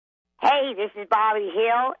Hey, this is Bobby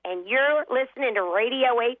Hill, and you're listening to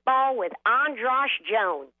Radio 8 Ball with Androsh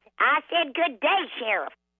Jones. I said good day,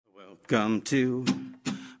 Sheriff. Welcome to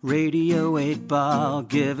Radio 8 Ball,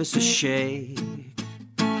 give us a shake.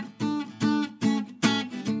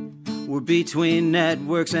 We're between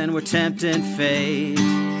networks and we're tempting fate.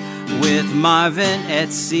 With Marvin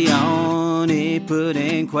Etzioni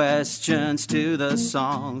putting questions to the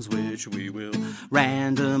songs, which we will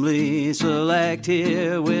randomly select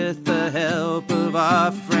here with the help of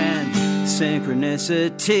our friend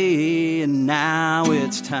Synchronicity. And now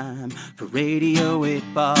it's time for Radio 8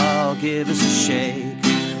 Ball, give us a shake.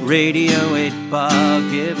 Radio 8 Ball,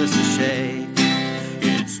 give us a shake.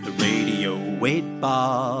 It's the Radio 8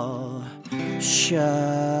 Ball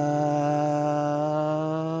Show.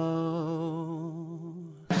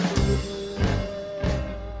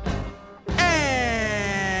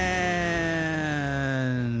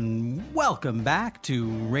 And welcome back to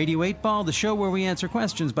Radio 8 Ball, the show where we answer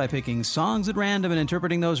questions by picking songs at random and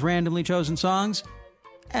interpreting those randomly chosen songs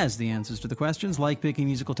as the answers to the questions. Like picking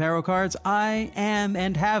musical tarot cards, I am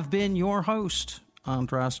and have been your host,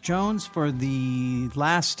 Androsh Jones, for the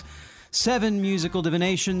last 7 musical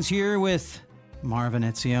divinations here with Marvin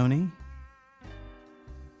Etzioni.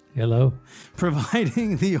 Hello.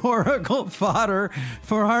 Providing the oracle fodder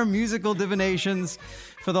for our musical divinations.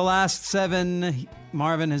 For the last 7,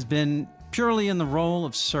 Marvin has been purely in the role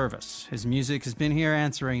of service. His music has been here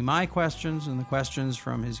answering my questions and the questions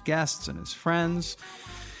from his guests and his friends.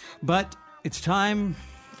 But it's time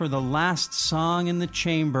for the last song in the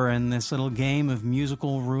chamber in this little game of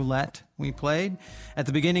musical roulette we played. At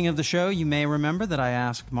the beginning of the show, you may remember that I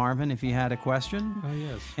asked Marvin if he had a question. Oh,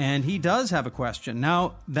 yes. And he does have a question.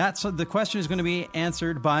 Now, the question is going to be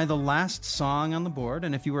answered by the last song on the board.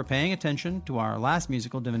 And if you were paying attention to our last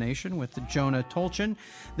musical divination with the Jonah Tolchin,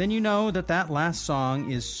 then you know that that last song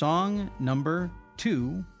is song number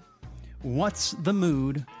 2, What's the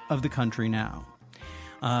Mood of the Country Now?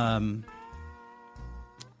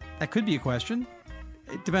 That could be a question.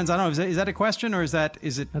 It depends. I don't know. Is that a question or is it?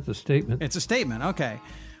 That's a statement. It's a statement. Okay.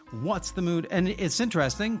 What's the mood? And it's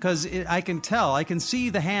interesting because I can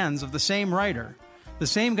see the hands of the same writer. The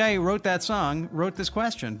same guy who wrote that song wrote this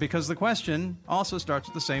question because the question also starts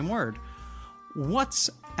with the same word.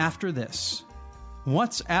 What's after this?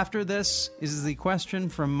 What's after this is the question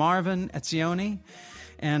from Marvin Etzioni.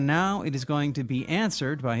 And now it is going to be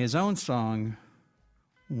answered by his own song,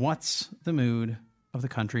 What's the Mood of the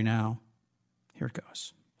Country Now? Here it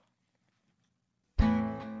goes.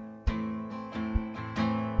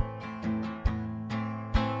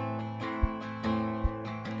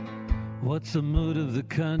 What's the mood of the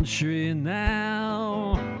country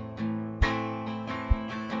now?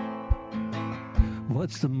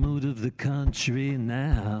 What's the mood of the country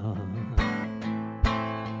now?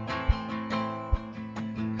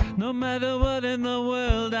 No matter what in the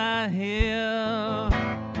world I hear,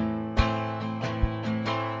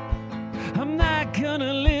 I'm not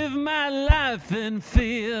gonna live my life in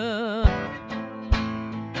fear.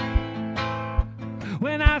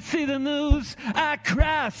 When I see the news, I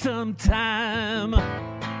cry sometime.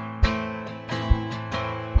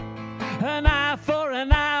 An eye for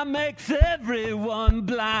an eye makes everyone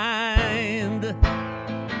blind.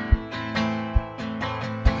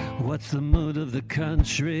 What's the mood of the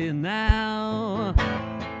country now?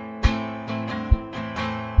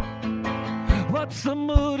 What's the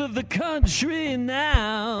mood of the country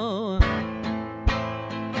now?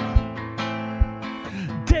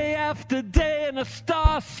 Day after day in a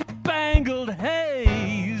star-spangled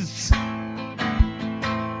haze.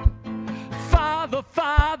 Father,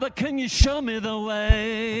 Father, can you show me the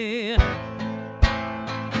way?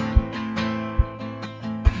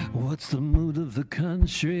 What's the mood of the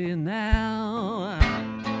country now?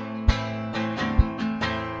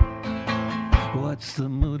 What's the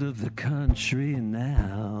mood of the country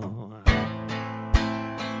now?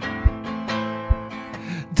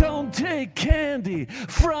 Don't take candy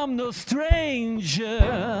from no stranger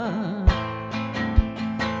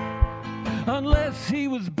unless he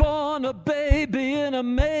was born a baby in a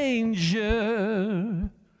manger.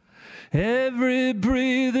 Every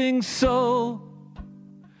breathing soul,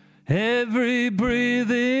 every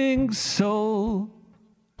breathing soul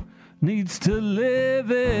needs to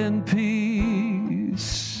live in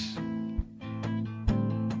peace.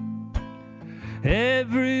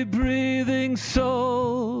 Every breathing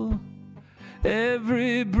soul,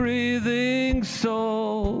 every breathing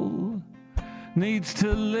soul needs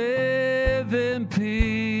to live in peace.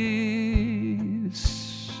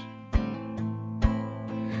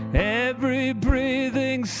 Every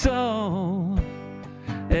breathing soul,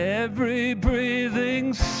 every breathing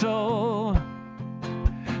breathing soul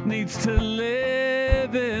needs to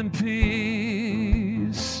live in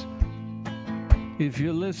peace. If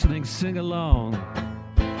you're listening, sing along.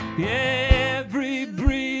 Every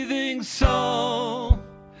breathing soul,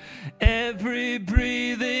 every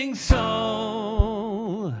breathing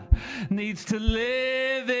soul needs to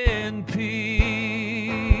live in peace.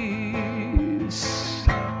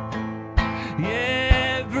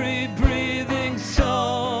 Every breathing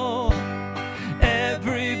soul,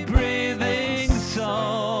 every breathing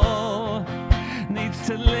soul needs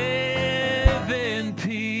to live in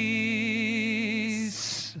peace.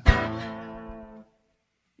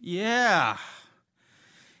 Yeah.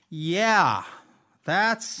 Yeah.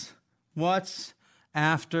 That's what's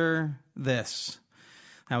after this.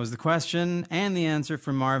 That was the question and the answer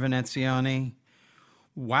from Marvin Etzioni.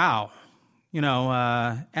 Wow. You know,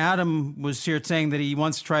 Adam was here saying that he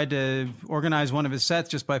once tried to organize one of his sets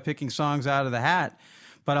just by picking songs out of the hat.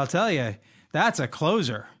 But I'll tell you, that's a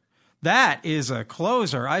closer. That is a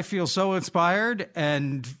closer. I feel so inspired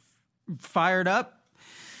and fired up.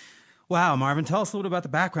 Wow, Marvin, tell us a little about the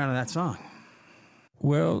background of that song.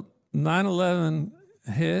 Well, 9/11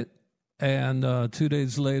 hit, and 2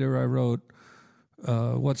 days later I wrote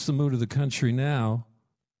What's the Mood of the Country Now?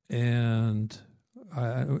 And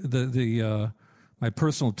my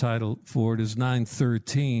personal title for it is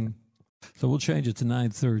 913. So we'll change it to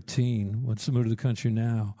 913. What's the Mood of the Country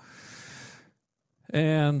Now?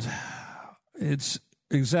 And it's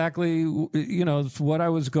exactly, it's what I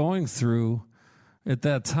was going through at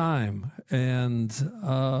that time. And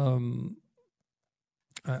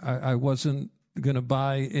I wasn't going to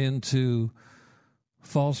buy into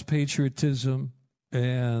false patriotism.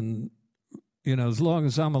 And, as long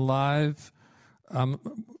as I'm alive,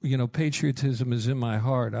 patriotism is in my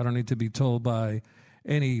heart. I don't need to be told by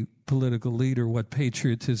any political leader what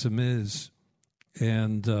patriotism is.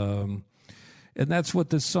 And that's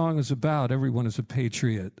what this song is about. Everyone is a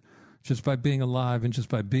patriot just by being alive and just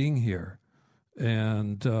by being here.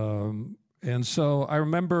 And so I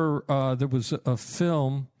remember there was a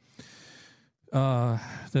film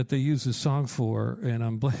that they used this song for, and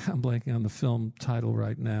I'm blanking on the film title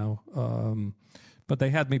right now. But they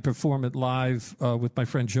had me perform it live with my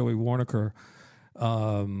friend Joey Warnaker.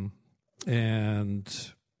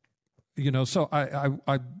 So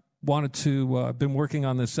I wanted to, I've been working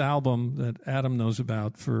on this album that Adam knows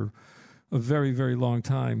about for a very, very long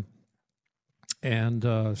time. And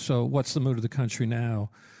so What's the Mood of the Country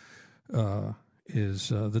Now is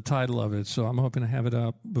the title of it. So I'm hoping to have it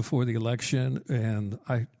up before the election. And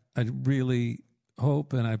I really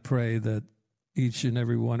hope and I pray that each and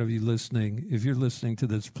every one of you listening, if you're listening to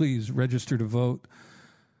this, please register to vote.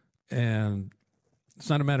 And it's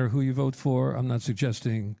not a matter of who you vote for. I'm not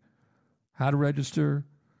suggesting how to register,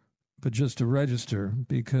 but just to register,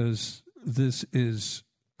 because this is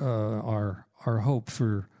our hope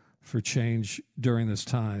for change during this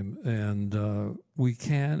time. And we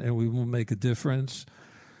can and we will make a difference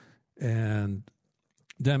and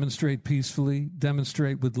demonstrate peacefully,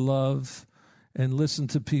 demonstrate with love, and listen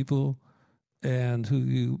to people and who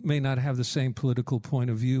you may not have the same political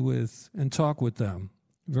point of view with, and talk with them.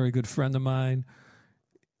 A very good friend of mine,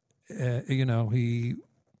 he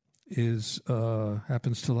is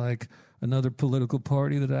happens to like another political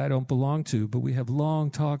party that I don't belong to, but we have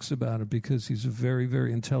long talks about it because he's a very,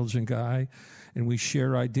 very intelligent guy, and we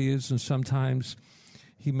share ideas, and sometimes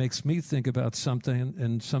he makes me think about something,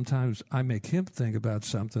 and sometimes I make him think about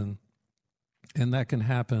something, and that can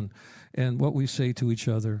happen. And what we say to each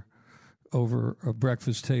other over a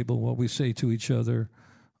breakfast table, what we say to each other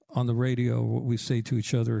on the radio, what we say to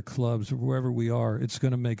each other at clubs, or wherever we are, it's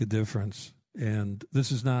going to make a difference. And this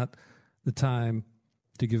is not the time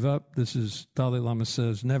to give up. This is, Dalai Lama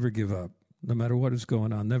says, never give up. No matter what is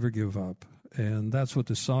going on, never give up. And that's what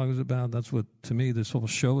this song is about. That's what, to me, this whole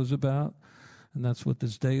show is about. And that's what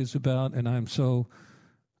this day is about. And I'm so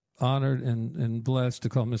honored and blessed to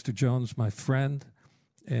call Mr. Jones my friend.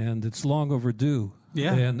 And it's long overdue.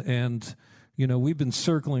 Yeah. And we've been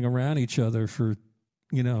circling around each other for,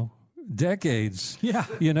 decades. Yeah.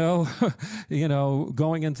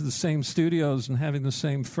 Going into the same studios and having the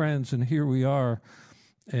same friends, and here we are.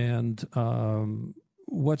 And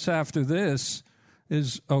what's after this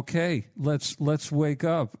is, okay, let's wake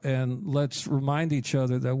up and let's remind each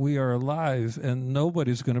other that we are alive and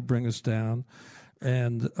nobody's going to bring us down,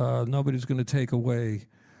 and nobody's going to take away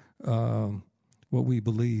what we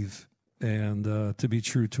believe, and to be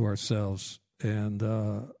true to ourselves. And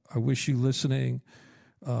I wish you listening,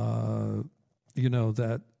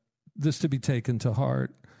 that this to be taken to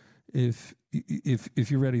heart if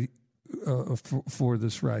you're ready for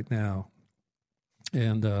this right now.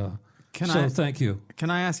 And Can so I- thank you. Can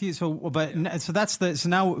I ask you? So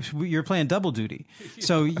now you're playing double duty.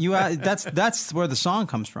 So that's where the song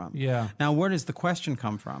comes from. Yeah. Now where does the question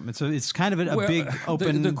come from? It's kind of a big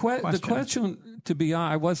open the question. The question, to be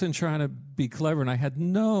honest, I wasn't trying to be clever, and I had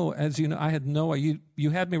no, as you know, I had no. You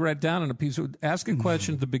had me write down in a piece. Ask a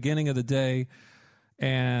question at the beginning of the day,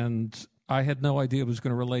 and I had no idea it was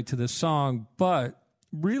going to relate to this song. But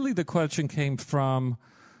really, the question came from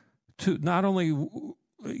to not only,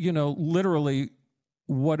 literally,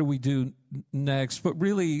 what do we do next, but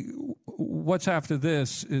really, what's after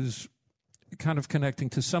this is kind of connecting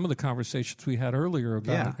to some of the conversations we had earlier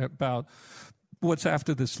about what's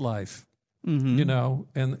after this life.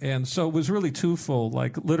 And so it was really twofold.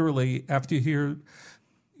 Like literally, after you hear,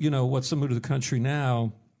 what's the mood of the country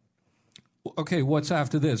now? Okay, what's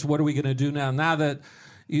after this? What are we going to do now? Now that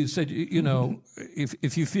you said,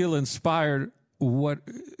 if you feel inspired,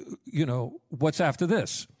 what's after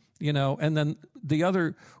this? And then the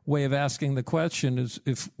other way of asking the question is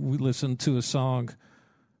if we listen to a song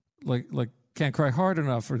like Can't Cry Hard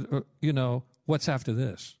Enough, or what's after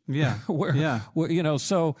this? Yeah.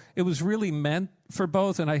 So it was really meant for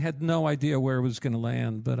both, and I had no idea where it was going to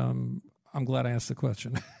land, but I'm glad I asked the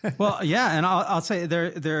question. Well, yeah, and I'll say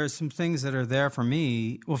there are some things that are there for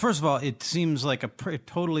me. Well, first of all, it seems like it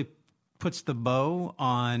totally puts the bow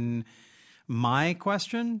on my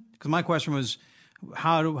question, because my question was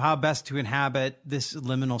how best to inhabit this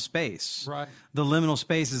liminal space. Right. The liminal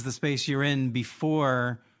space is the space you're in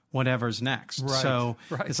before whatever's next. Right. So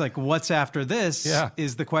Right. it's like, what's after this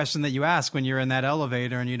is the question that you ask when you're in that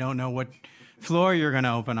elevator and you don't know what floor you're going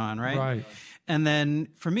to open on, right? Right. And then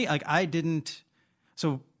for me, like this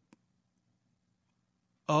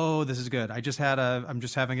is good. I'm just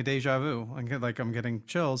having a deja vu. I'm getting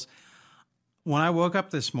chills. When I woke up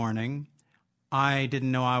this morning, I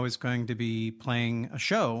didn't know I was going to be playing a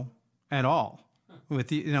show at all. With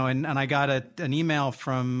and I got an email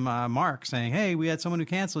from Mark saying, "Hey, we had someone who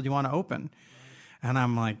canceled. You want to open?" And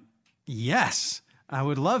I'm like, "Yes, I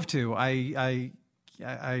would love to." I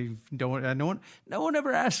don't. No one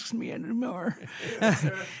ever asks me anymore.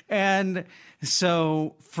 And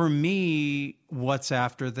so for me, what's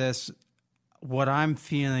after this? What I'm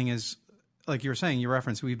feeling is, like you were saying, your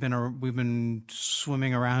reference. We've been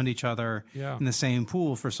swimming around each other in the same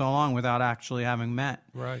pool for so long without actually having met.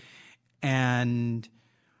 Right. And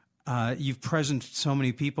you've presented so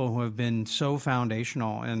many people who have been so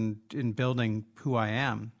foundational in building who I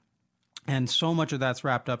am, and so much of that's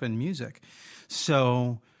wrapped up in music.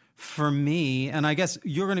 So for me, and I guess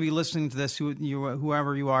you're going to be listening to this,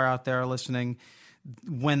 whoever you are out there listening,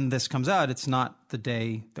 when this comes out, it's not the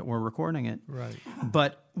day that we're recording it. Right.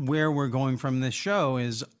 But where we're going from this show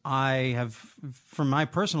is for my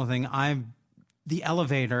personal thing, the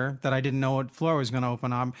elevator that I didn't know what floor was going to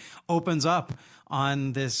open on opens up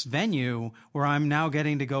on this venue where I'm now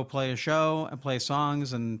getting to go play a show and play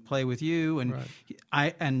songs and play with you. And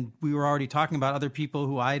and we were already talking about other people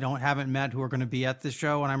who I haven't met who are going to be at this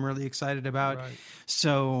show, and I'm really excited about. Right.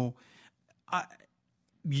 So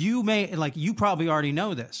you probably already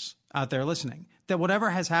know this out there listening, that whatever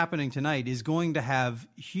has happening tonight is going to have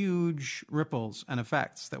huge ripples and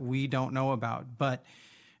effects that we don't know about. But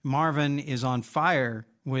Marvin is on fire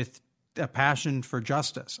with a passion for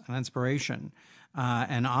justice and inspiration.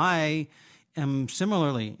 And I am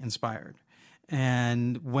similarly inspired.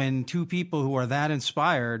 And when two people who are that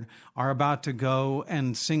inspired are about to go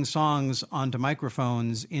and sing songs onto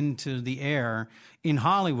microphones into the air in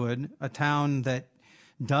Hollywood, a town that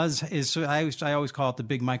I always call it the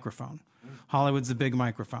big microphone. Hollywood's the big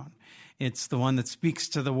microphone. It's the one that speaks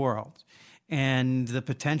to the world. And the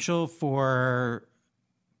potential for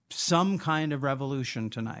some kind of revolution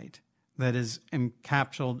tonight that is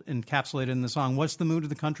encapsulated in the song. What's the mood of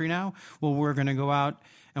the country now? Well, we're going to go out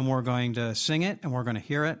and we're going to sing it and we're going to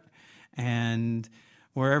hear it. And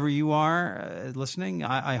wherever you are listening,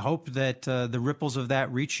 I hope that the ripples of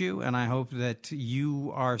that reach you, and I hope that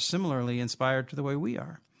you are similarly inspired to the way we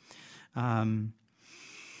are.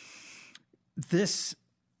 This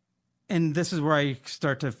is where I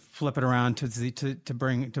start to flip it around to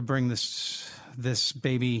bring this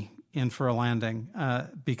baby in for a landing,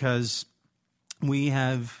 because we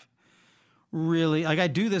have really, like, I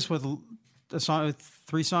do this with with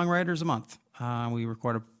 3 songwriters a month. We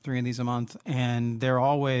record 3 of these a month, and they're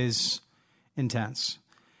always intense.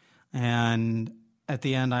 And at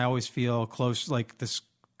the end, I always feel close, like this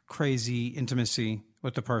crazy intimacy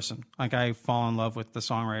with the person. Like I fall in love with the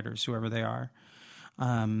songwriters, whoever they are.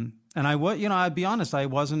 And I'd be honest, I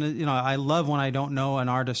wasn't, I love when I don't know an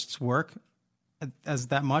artist's work as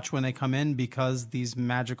that much when they come in because these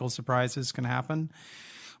magical surprises can happen.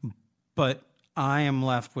 But I am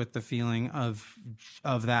left with the feeling of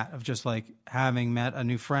just like having met a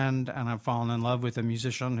new friend, and I've fallen in love with a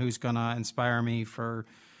musician who's going to inspire me for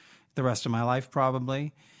the rest of my life,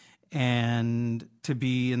 probably. And to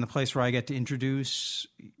be in the place where I get to introduce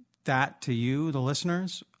that to you, the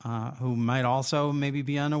listeners, who might also maybe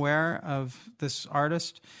be unaware of this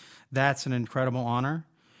artist, that's an incredible honor.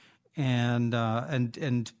 And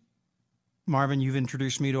Marvin, you've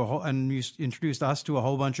introduced me to you introduced us to a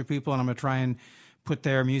whole bunch of people, and I'm going to try and put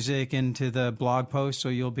their music into the blog post so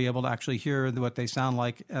you'll be able to actually hear what they sound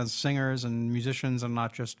like as singers and musicians, and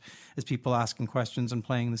not just as people asking questions and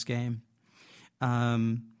playing this game.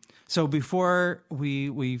 So before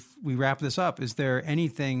we wrap this up, is there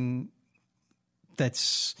anything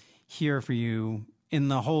that's here for you in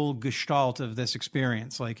the whole gestalt of this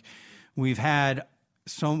experience? Like, we've gone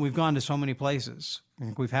to so many places.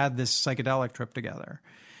 We've had this psychedelic trip together,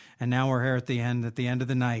 and now we're here at the end of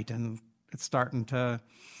the night, and it's starting to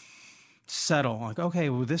settle. Like, okay,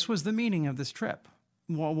 well, this was the meaning of this trip.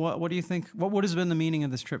 What do you think? What has been the meaning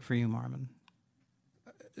of this trip for you, Marvin?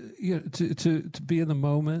 To be in the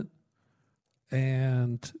moment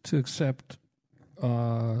and to accept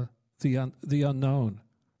the unknown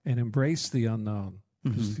and embrace the unknown,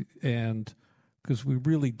 because we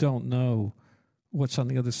really don't know what's on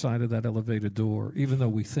the other side of that elevated door, even though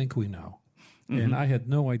we think we know. Mm-hmm. And I had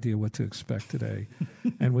no idea what to expect today.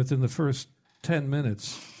 And within the first 10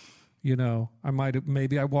 minutes,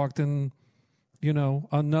 maybe I walked in,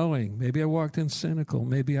 unknowing. Maybe I walked in cynical.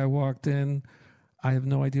 Maybe I walked in, I have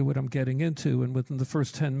no idea what I'm getting into. And within the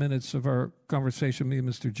first 10 minutes of our conversation, me and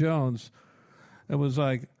Mr. Jones, it was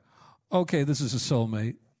like, okay, this is a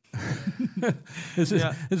soulmate. This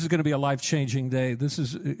is going to be a life-changing day. This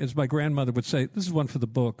is, as my grandmother would say, this is one for the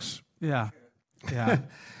books. Yeah.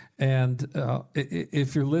 And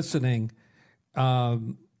if you're listening,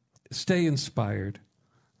 stay inspired.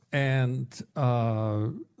 And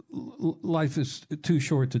life is too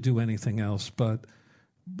short to do anything else, but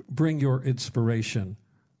bring your inspiration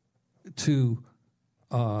to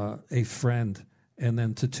a friend, and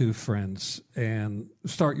then to two friends, and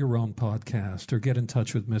start your own podcast, or get in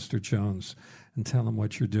touch with Mr. Jones and tell him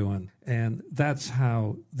what you're doing. And that's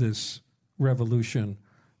how this revolution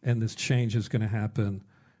and this change is going to happen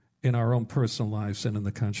in our own personal lives and in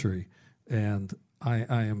the country. And I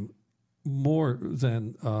am more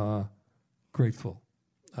than grateful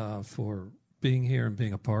for being here and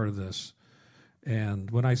being a part of this.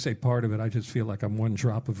 And when I say part of it, I just feel like I'm one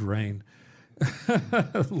drop of rain,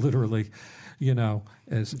 literally, No,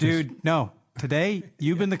 today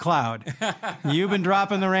you've been the cloud. You've been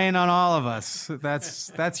dropping the rain on all of us.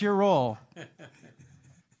 That's your role.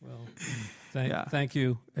 Well, thank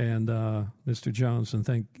you, and Mr. Jones, and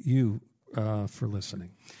thank you for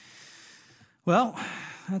listening. Well,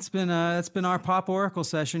 that's been our Pop Oracle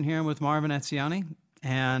session here with Marvin Etzioni,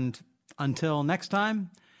 and until next time,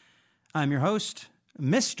 I'm your host,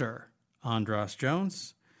 Mr. Andras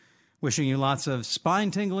Jones, wishing you lots of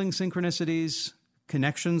spine-tingling synchronicities,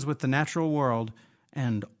 connections with the natural world,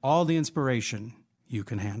 and all the inspiration you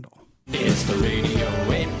can handle. It's the Radio